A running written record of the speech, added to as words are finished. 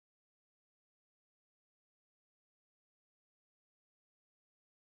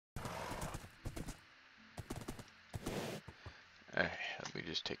Let me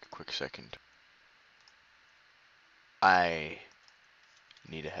just take a quick second. I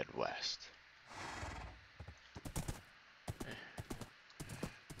need to head west.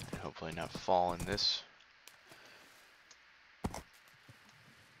 And hopefully not fall in this.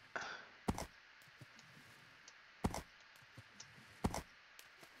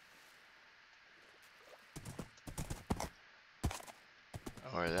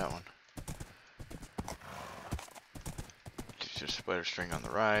 Or that one. Just spider string on the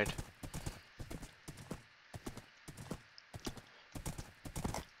ride.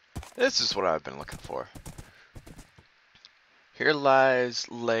 This is what I've been looking for. Here lies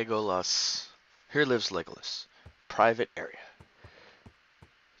Legolas. Here lives Legolas. Private area.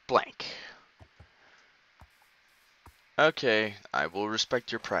 Blank. Okay, I will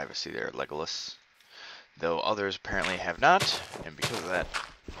respect your privacy there, Legolas. Though others apparently have not, and because of that,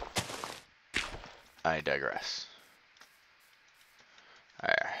 I digress.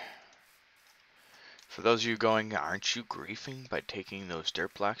 Alright. For those of you going, aren't you griefing by taking those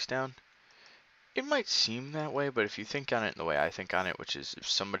dirt blocks down? It might seem that way, but if you think on it the way I think on it, which is if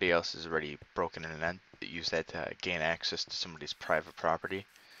somebody else has already broken in and use that to gain access to somebody's private property,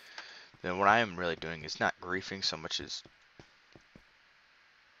 then what I am really doing is not griefing so much as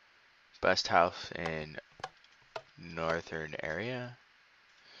best house in northern area.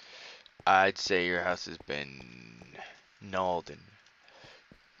 I'd say your house has been nulled and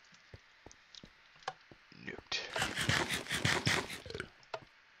nuked.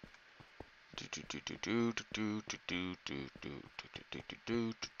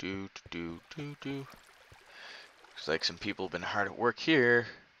 Looks like some people have been hard at work here.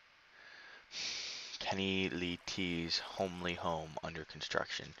 Kenny Lee T's homely home under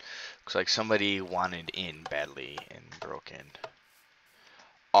construction. Looks like somebody wanted in badly and broke in.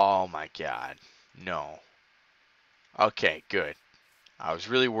 Oh my god. No. Okay, good. I was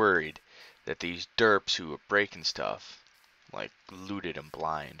really worried that these derps who were breaking stuff, like, looted and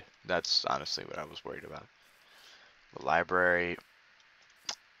blind. That's honestly what I was worried about. The library.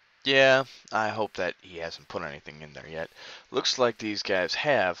 Yeah, I hope that he hasn't put anything in there yet. Looks like these guys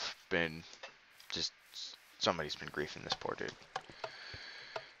have been just... Somebody's been griefing this poor dude.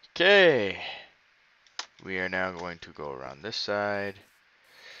 Okay. We are now going to go around this side.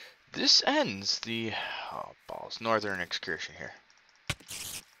 This ends the... Oh, balls. Northern excursion here.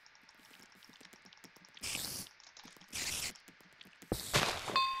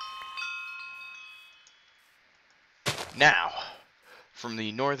 Now, from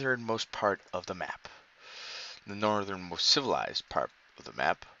the northernmost part of the map, the northernmost civilized part of the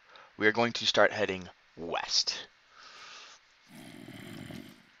map, we are going to start heading west.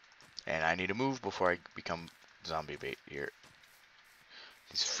 And I need to move before I become zombie bait here.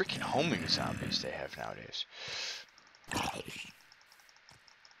 These freaking homing zombies they have nowadays.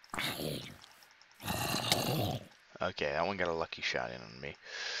 Okay, that one got a lucky shot in on me.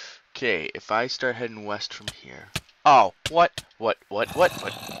 Okay, if I start heading west from here... Oh, what?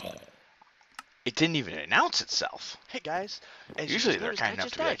 It didn't even announce itself. Hey guys, as Usually you they're noticed, kind I enough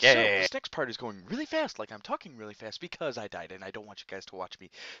just to be like, died. So hey. this next part is going really fast, like I'm talking really fast because I died, and I don't want you guys to watch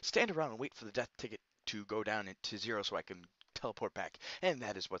me stand around and wait for the death ticket to go down to 0 so I can teleport back. And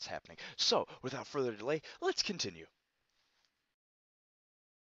that is what's happening. So, without further delay, let's continue.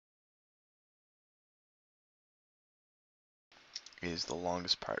 Is the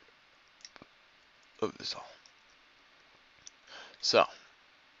longest part of this all. So,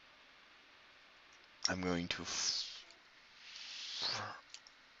 I'm going to...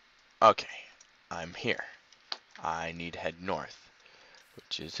 Okay, I'm here. I need to head north,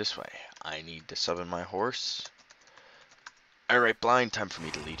 which is this way. I need to summon my horse. Alright, blind, time for me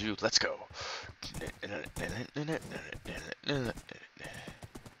to lead you. Let's go.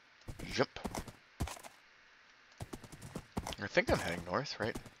 Jump. I think I'm heading north,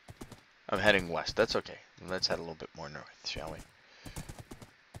 right? I'm heading west. That's okay. Let's head a little bit more north, shall we?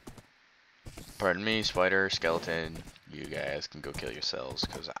 Pardon me, spider, skeleton. You guys can go kill yourselves,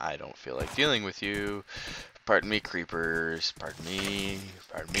 because I don't feel like dealing with you. Pardon me, creepers. Pardon me.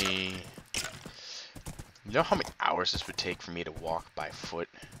 Pardon me. You know how many hours this would take for me to walk by foot?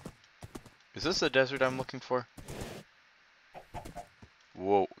 Is this the desert I'm looking for?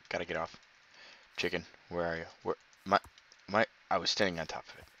 Whoa, gotta get off. Chicken, where are you? Where? I was standing on top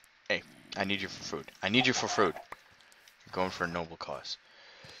of it. Hey, I need you for food. I need you for food. You're going for a noble cause.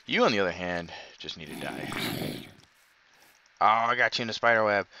 You, on the other hand, just need to die. Oh, I got you in the spider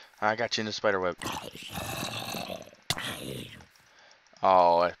web. I got you in the spider web.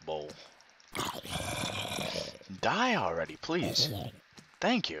 Oh, that bull. Die already, please.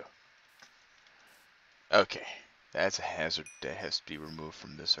 Thank you. Okay. That's a hazard that has to be removed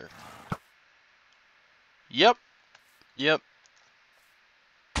from this earth. Yep. Yep.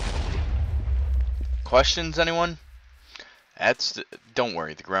 Questions, anyone? Don't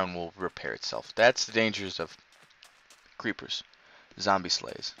worry, the ground will repair itself. That's the dangers of creepers. Zombie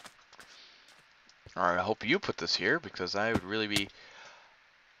slays. Alright, I hope you put this here, because I would really be...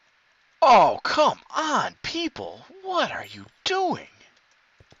 Oh, come on, people! What are you doing?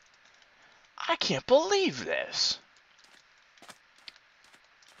 I can't believe this!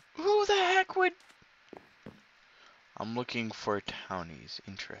 Who the heck would... I'm looking for townies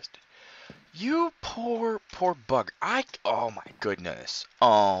interested. You poor bug. Oh my goodness.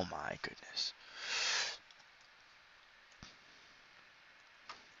 Oh my goodness.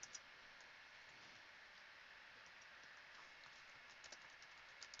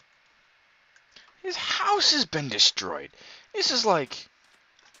 His house has been destroyed. This is like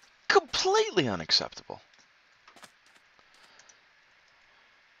completely unacceptable.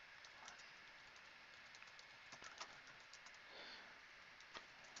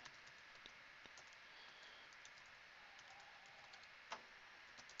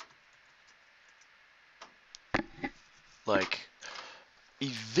 Like,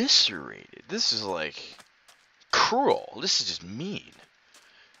 eviscerated. This is like cruel. This is just mean.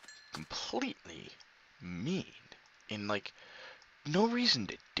 Completely mean. And like, no reason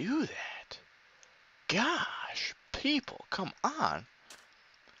to do that. Gosh, people, come on.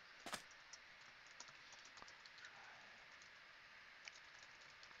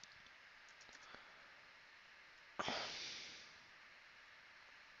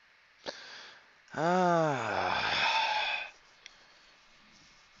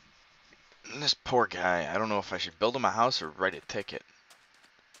 This poor guy. I don't know if I should build him a house or write a ticket.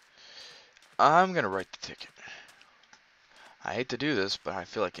 I'm gonna write the ticket. I hate to do this, but I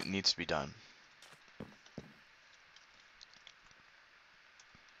feel like it needs to be done.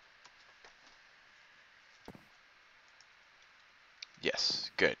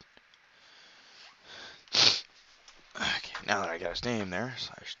 Yes, good. Okay, now that I got his name there,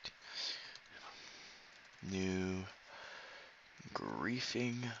 slash new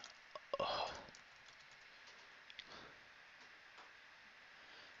griefing. Oh.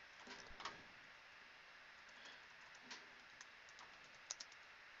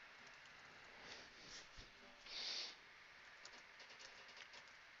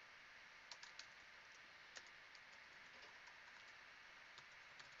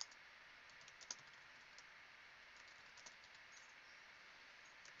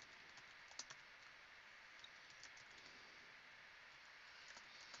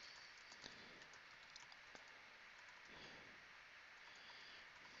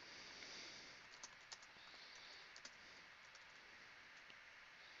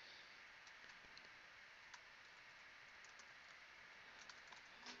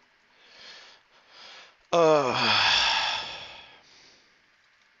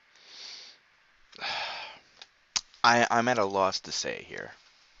 I'm at a loss to say here.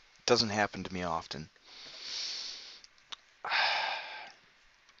 It doesn't happen to me often.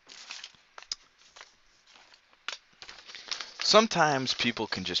 Sometimes people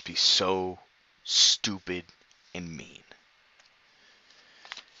can just be so stupid and mean.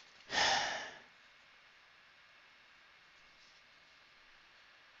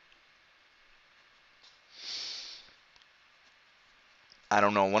 I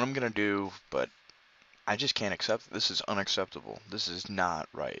don't know what I'm gonna do, but I just can't accept it. This is unacceptable. This is not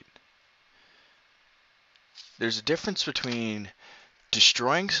right. There's a difference between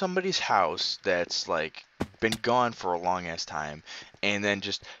destroying somebody's house that's like been gone for a long ass time and then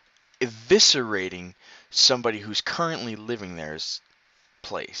just eviscerating somebody who's currently living there's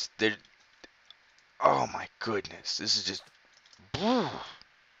place. They're, oh my goodness. This is just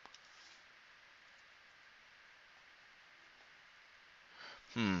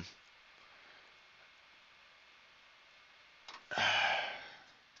hmm.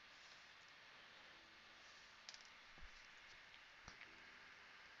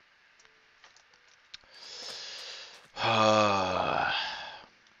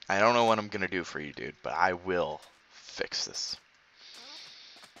 I don't know what I'm gonna do for you, dude, but I will fix this.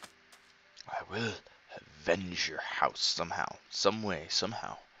 I will avenge your house somehow, some way,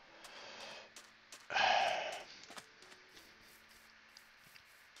 somehow.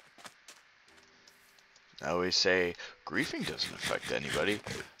 I always say griefing doesn't affect anybody.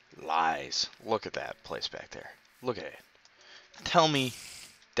 Lies. Look at that place back there. Look at it. Tell me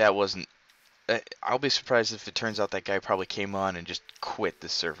that wasn't... I'll be surprised if it turns out that guy probably came on and just quit the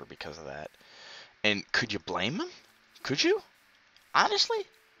server because of that. And could you blame him? Could you? Honestly?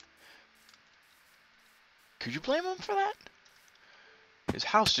 Could you blame him for that? His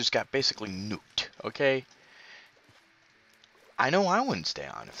house just got basically nuked, okay? I know I wouldn't stay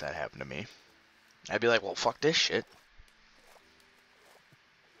on if that happened to me. I'd be like, well, fuck this shit.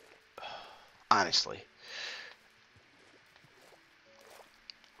 Honestly.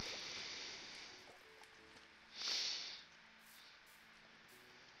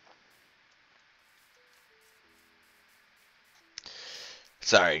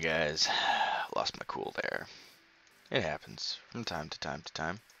 Sorry, guys. Lost my cool there. It happens from time to time to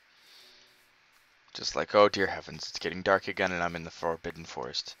time. Just like, oh dear heavens, it's getting dark again and I'm in the Forbidden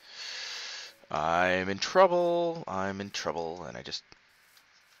Forest. I'm in trouble, and I just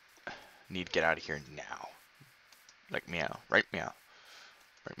need to get out of here now. Like meow, right meow.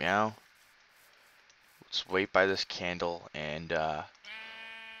 Right meow. Let's wait by this candle and,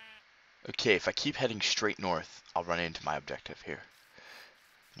 okay, if I keep heading straight north, I'll run into my objective here.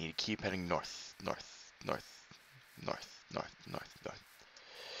 Need to keep heading north, north, north, north, north, north, north.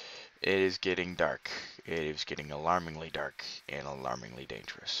 It is getting dark. It is getting alarmingly dark and alarmingly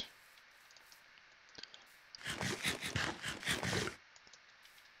dangerous.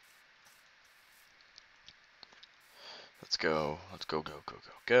 Let's go. Let's go, go, go,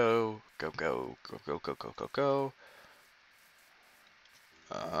 go, go, go, go, go, go, go, go, go, go.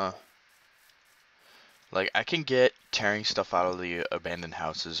 Like, I can get tearing stuff out of the abandoned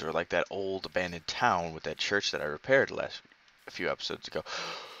houses, or like that old abandoned town with that church that I repaired a few episodes ago.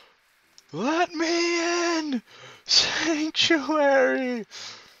 Let me in! Sanctuary!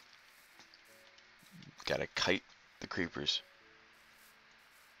 Gotta kite the creepers.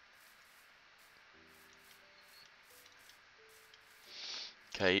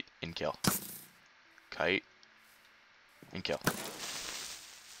 Kite and kill. Kite and kill.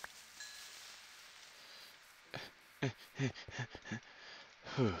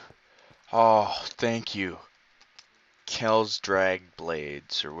 Oh, thank you. Kel's Drag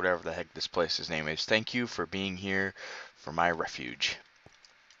Blades, or whatever the heck this place's name is. Thank you for being here for my refuge.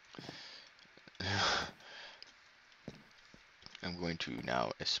 I'm going to now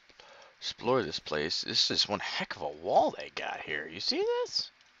explore this place. This is one heck of a wall they got here. You see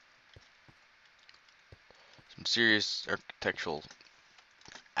this? Some serious architectural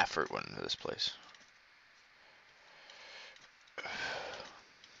effort went into this place.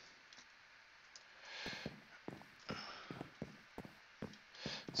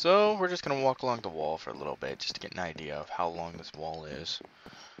 So we're just gonna walk along the wall for a little bit just to get an idea of how long this wall is.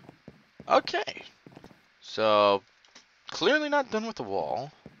 Okay, so clearly not done with the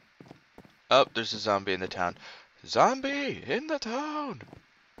wall. Oh, there's a zombie in the town. Zombie in the town!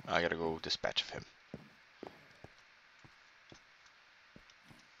 I gotta go dispatch of him.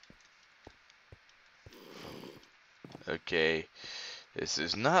 Okay, this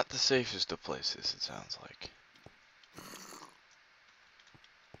is not the safest of places, it sounds like.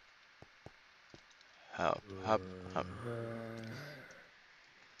 Hop, hop, hop.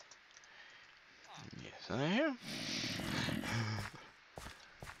 Yes, I am.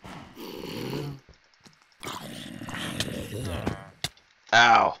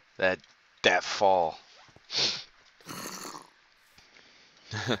 Ow! That fall.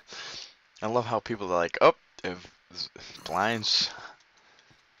 I love how people are like, oh, if blinds.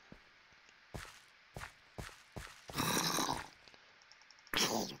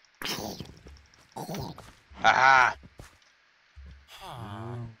 Ah!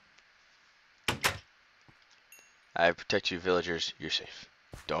 I protect you, villagers. You're safe.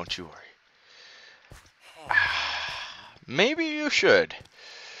 Don't you worry. Maybe you should.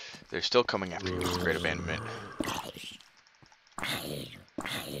 They're still coming after you with great abandonment.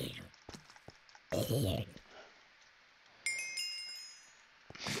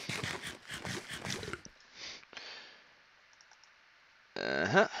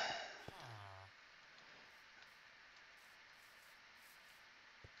 Uh-huh.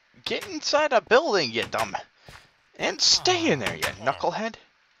 Get inside a building, you dumb. And stay in there, you knucklehead.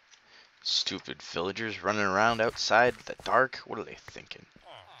 Stupid villagers running around outside in the dark. What are they thinking?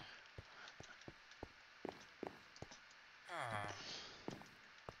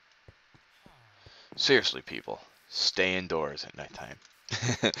 Seriously, people. Stay indoors at nighttime.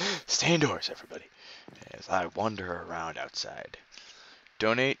 Stay indoors, everybody. As I wander around outside.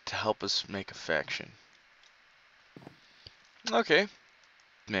 Donate to help us make a faction. Okay.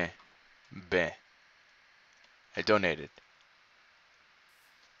 Meh. Beh. I donated.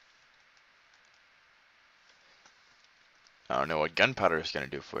 I don't know what gunpowder is going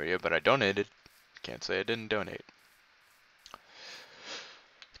to do for you, but I donated. Can't say I didn't donate.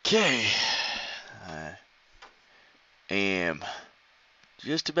 Okay. I am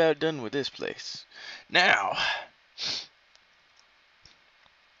Just about done with this place. Now,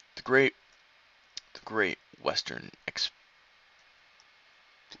 the great Western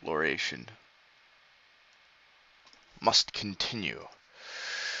exploration must continue.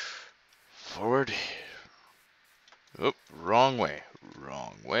 Forward. Oh, wrong way.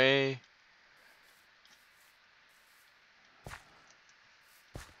 Wrong way.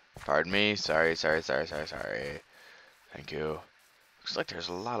 Pardon me. Sorry. Thank you. Looks like there's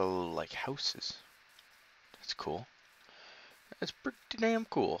a lot of little, like, houses. That's cool. That's pretty damn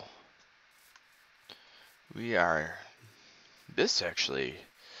cool. We are... This actually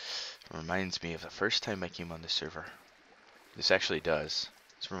reminds me of the first time I came on the server. This actually does.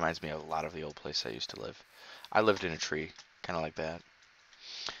 This reminds me of a lot of the old place I used to live. I lived in a tree, kind of like that.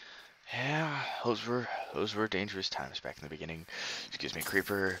 Yeah, those were dangerous times back in the beginning. Excuse me,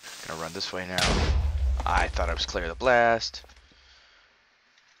 creeper. Gonna run this way now. I thought I was clear of the blast.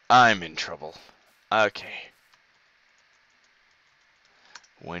 I'm in trouble. Okay.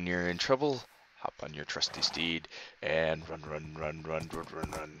 When you're in trouble, hop on your trusty steed and run.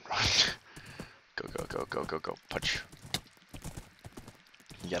 Go. Punch.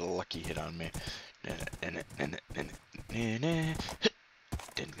 You got a lucky hit on me. I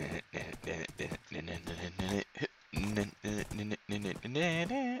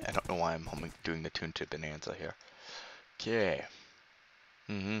don't know why I'm doing the tune to Bonanza here. Okay.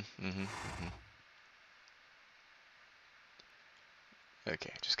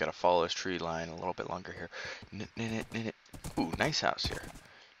 Okay, just gotta follow this tree line a little bit longer here. Ooh, nice house here.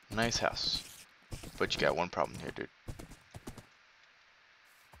 Nice house. But you got one problem here, dude.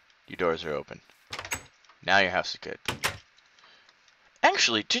 Your doors are open. Now your house is good.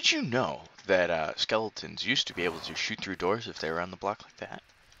 Actually, did you know that skeletons used to be able to shoot through doors if they were on the block like that?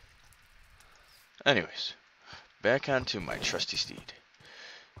 Anyways, back onto my trusty steed.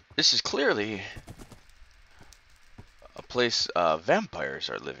 This is clearly a place vampires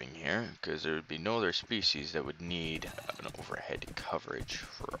are living here, because there would be no other species that would need an overhead coverage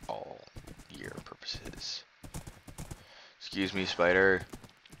for all year purposes. Excuse me, spider.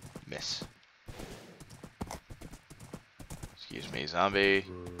 Miss. Excuse me, zombie.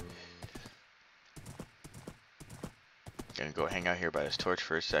 Gonna go hang out here by this torch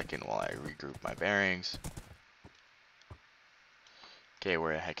for a second while I regroup my bearings. Okay,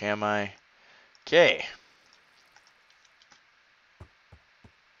 where the heck am I? Okay.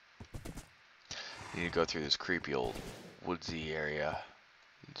 Need to go through this creepy old woodsy area,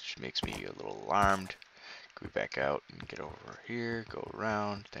 which makes me a little alarmed. Go back out and get over here, go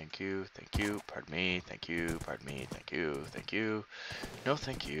around. Thank you, pardon me, thank you, pardon me, thank you. No,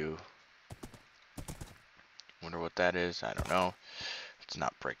 thank you. Wonder what that is, I don't know. Let's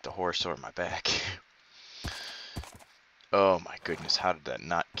not break the horse or my back. Oh my goodness, how did that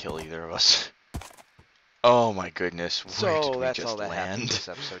not kill either of us? Oh my goodness, where did So we that's all just that happened land? this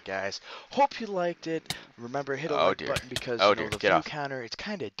episode, guys. Hope you liked it. Remember, hit a Oh like dear. button because, Oh you dear, know, the get view off. counter, it's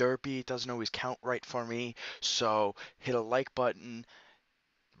kind of derpy. It doesn't always count right for me. So hit a like button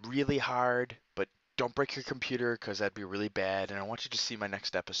really hard, but don't break your computer because that'd be really bad. And I want you to see my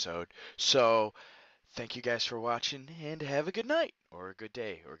next episode. So thank you guys for watching and have a good night or a good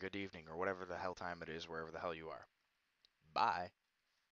day or a good evening or whatever the hell time it is, wherever the hell you are. Bye.